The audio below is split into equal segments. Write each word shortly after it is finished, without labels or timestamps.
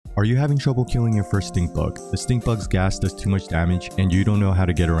Are you having trouble killing your first stink bug? The stink bug's gas does too much damage and you don't know how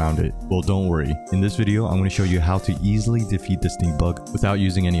to get around it. Well, don't worry. In this video, I'm going to show you how to easily defeat the stink bug without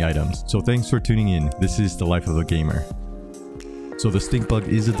using any items. So thanks for tuning in. This is The Life of a Gamer. So the stink bug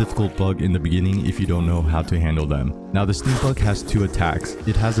is a difficult bug in the beginning if you don't know how to handle them. Now the stink bug has two attacks.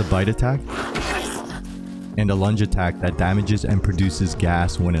 It has a bite attack and a lunge attack that damages and produces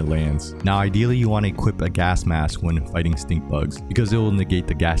gas when it lands. Now ideally you want to equip a gas mask when fighting stink bugs because it will negate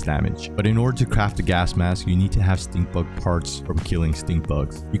the gas damage. But in order to craft a gas mask, you need to have stink bug parts from killing stink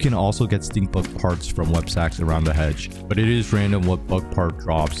bugs. You can also get stink bug parts from web sacks around the hedge, but it is random what bug part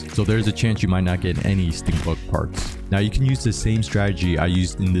drops, so there's a chance you might not get any stink bug parts. Now you can use the same strategy I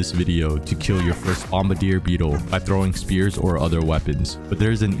used in this video to kill your first bombardier beetle by throwing spears or other weapons, but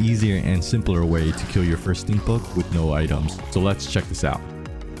there's an easier and simpler way to kill your first stink bug with no items. So let's check this out.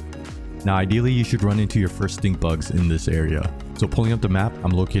 Now ideally you should run into your first stink bugs in this area. So pulling up the map,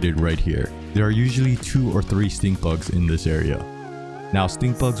 I'm located right here. There are usually 2 or 3 stink bugs in this area. Now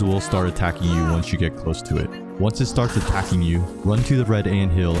stink bugs will start attacking you once you get close to it. Once it starts attacking you, run to the red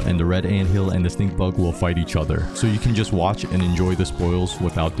anthill and the red anthill and the stink bug will fight each other. So you can just watch and enjoy the spoils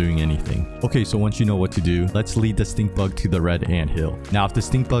without doing anything. Okay, so once you know what to do, let's lead the stink bug to the red anthill. Now if the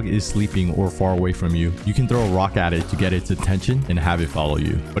stink bug is sleeping or far away from you, you can throw a rock at it to get its attention and have it follow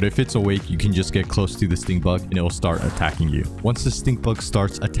you. But if it's awake, you can just get close to the stink bug and it will start attacking you. Once the stink bug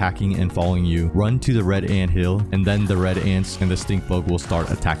starts attacking and following you, run to the red anthill and then the red ants and the stink bug will start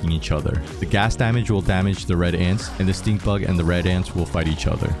attacking each other. The gas damage will damage the red ants and the stink bug and the red ants will fight each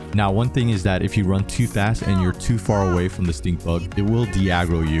other. Now one thing is that if you run too fast and you're too far away from the stink bug, it will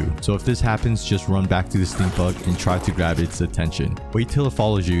de-aggro you. So if this happens, just run back to the stink bug and try to grab its attention. Wait till it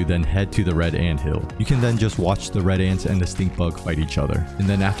follows you, then head to the red anthill. You can then just watch the red ants and the stink bug fight each other. And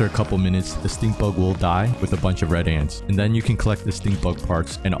then after a couple minutes, the stink bug will die with a bunch of red ants. And then you can collect the stink bug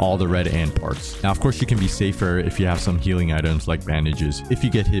parts and all the red ant parts. Now of course you can be safer if you have some healing items like bandages if you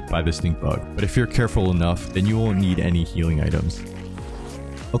get hit by the stink bug. But if you're careful enough, then you won't need any healing items.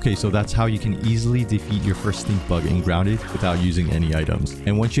 Okay, so that's how you can easily defeat your first stink bug in Grounded without using any items.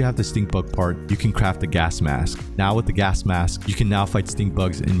 And once you have the stink bug part, you can craft a gas mask. Now with the gas mask, you can now fight stink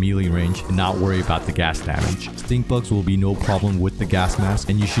bugs in melee range and not worry about the gas damage. Stink bugs will be no problem with the gas mask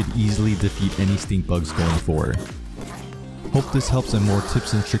and you should easily defeat any stink bugs going forward. Hope this helps and more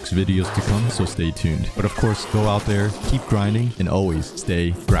tips and tricks videos to come, so stay tuned. But of course, go out there, keep grinding, and always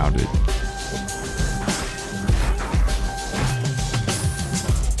stay grounded.